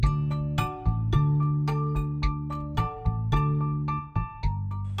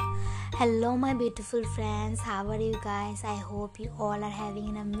Hello, my beautiful friends. How are you guys? I hope you all are having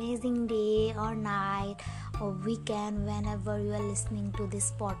an amazing day or night or weekend whenever you are listening to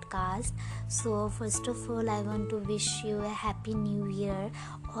this podcast. So, first of all, I want to wish you a happy new year,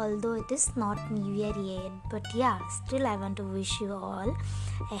 although it is not new year yet. But yeah, still, I want to wish you all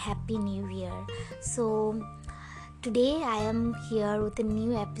a happy new year. So, today I am here with a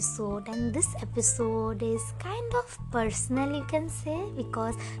new episode, and this episode is kind of personal, you can say,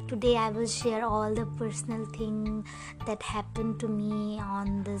 because today I will share all the personal thing that happened to me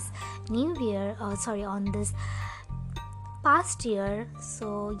on this on this past year.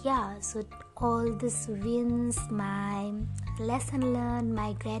 So all this wins, my lesson learned,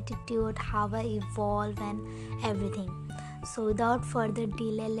 my gratitude, how I evolve and everything. So without further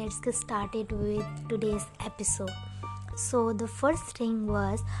delay, let's get started with today's episode. So the first thing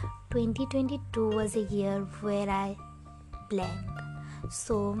was 2022 was a year where I blanked.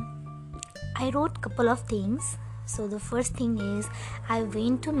 So I wrote couple of things. So the first thing is I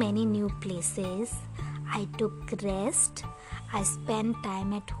went to many new places. I took rest. I spent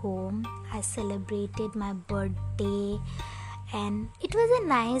time at home. I celebrated my birthday, and it was a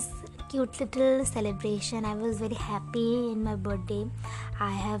nice cute little celebration. I was very happy in my birthday.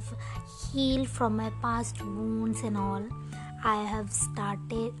 I have healed from my past wounds and all. I have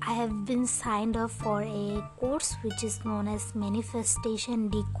been signed up for a course which is known as Manifestation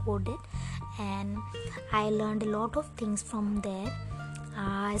Decoded, and I learned a lot of things from there.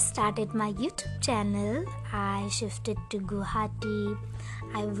 I started my YouTube channel. I shifted to Guwahati.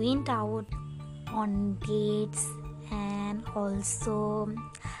 I went out on dates, and also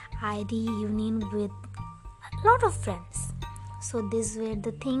I reunion with a lot of friends. So these were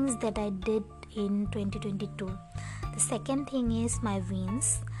the things that I did in 2022. The second thing is my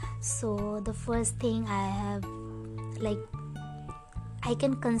wins. So the first thing I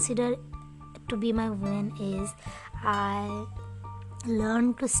can consider to be my win is I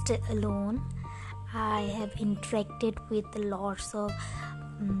learned to stay alone. I have interacted with lots of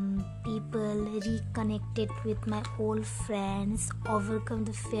people, reconnected with my old friends, overcome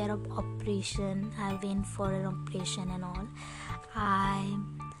the fear of operation. I went for an operation and all. I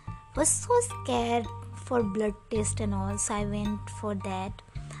was so scared for blood test and all, so I went for that.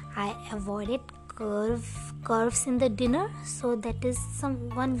 I avoided curves in the dinner, so that is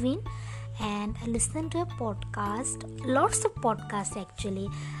one win. And I listened to a podcast, lots of podcasts actually,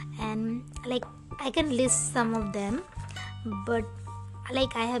 and I can list some of them, but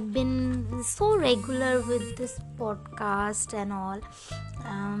I have been so regular with this podcast and all.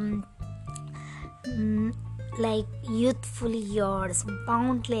 Youthfully Yours,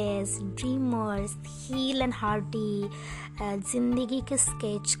 Boundless, Dreamers, Heal and Hearty, Zindagi Ke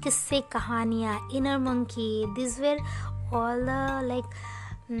Sketch, Kisse Kahaniyan, Inner Monkey. These were all the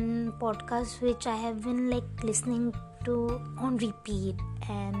podcasts which I have been listening to on repeat.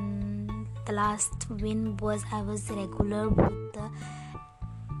 And the last win was I was regular with the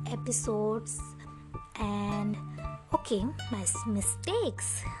episodes. And okay, my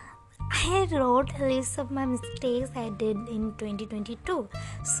mistakes. I wrote a list of my mistakes I did in 2022.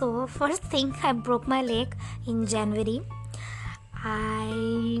 So first thing, I broke my leg in January.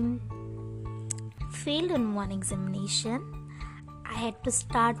 I failed in one examination. I had to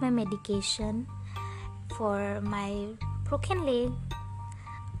start my medication for my broken leg.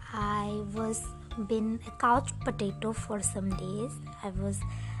 I was been a couch potato for some days. I was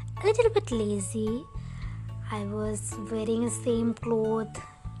a little bit lazy. I was wearing the same clothes,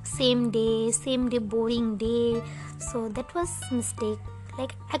 same day, boring day. So that was mistake.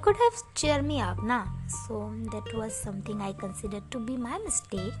 I could have cheered me up, na. So that was something I considered to be my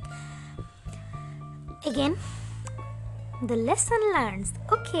mistake. Again, the lesson learned.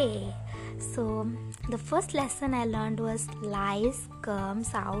 Okay, so the first lesson I learned was lies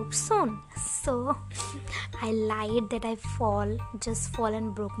comes out soon. So I lied that I just fall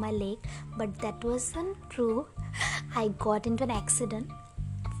and broke my leg, but that wasn't true. I got into an accident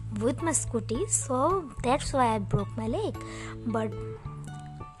with my scooty, so that's why I broke my leg. But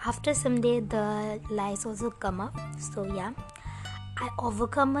after some day, the lies also come up. So yeah, I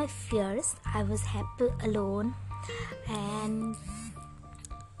overcome my fears. I was happy alone, and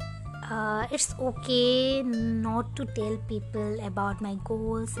it's okay not to tell people about my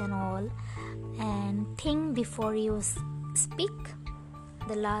goals and all, and think before you speak.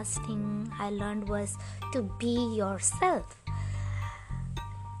 The last thing I learned was to be yourself.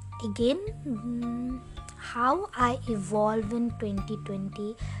 Again, how I evolved in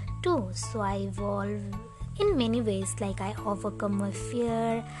 2022. So I evolved in many ways. Like I overcome my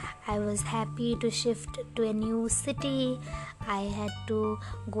fear, I was happy to shift to a new city, I had to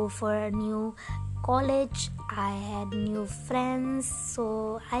go for a new college, I had new friends,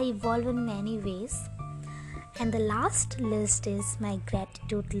 so I evolved in many ways. And the last list is my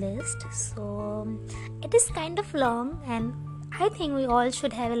gratitude list. So it is kind of long, and I think we all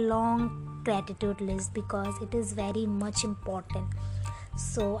should have a long gratitude list because it is very much important.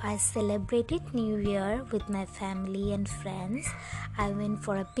 So I celebrated New Year with my family and friends. I went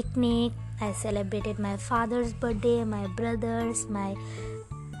for a picnic. I celebrated my father's birthday, my brother's, my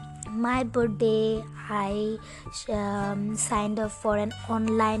birthday. I signed up for an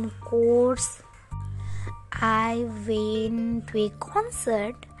online course. I went to a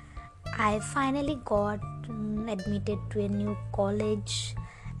concert. I finally got admitted to a new college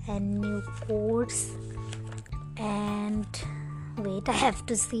and new course. And wait, I have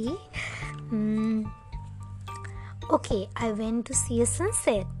to see. Okay, I went to see a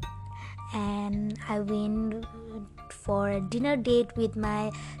sunset, and I went for a dinner date with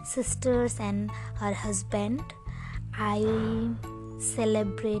my sisters and her husband. I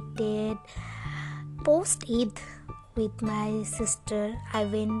celebrated post Eid with my sister. I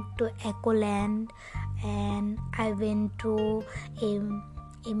went to Ecoland, and I went to a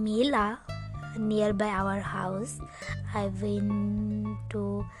Mela nearby our house. I went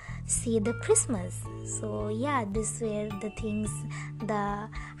to see the Christmas. So yeah, these were the things, the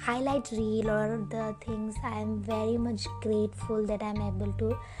highlight reel or the things I am very much grateful that I'm able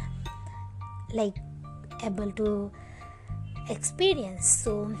to experience.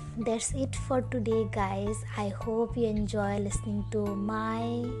 So that's it for today, guys. I hope you enjoy listening to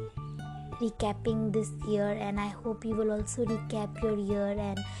my recapping this year, and I hope you will also recap your year,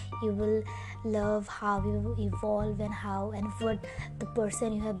 and you will love how you evolve and what the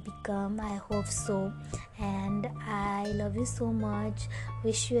person you have become. I hope so, and I love you so much.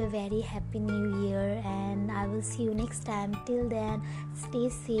 Wish you a very happy new year, and I will see you next time. Till then, stay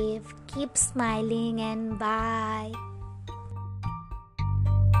safe, keep smiling, and bye.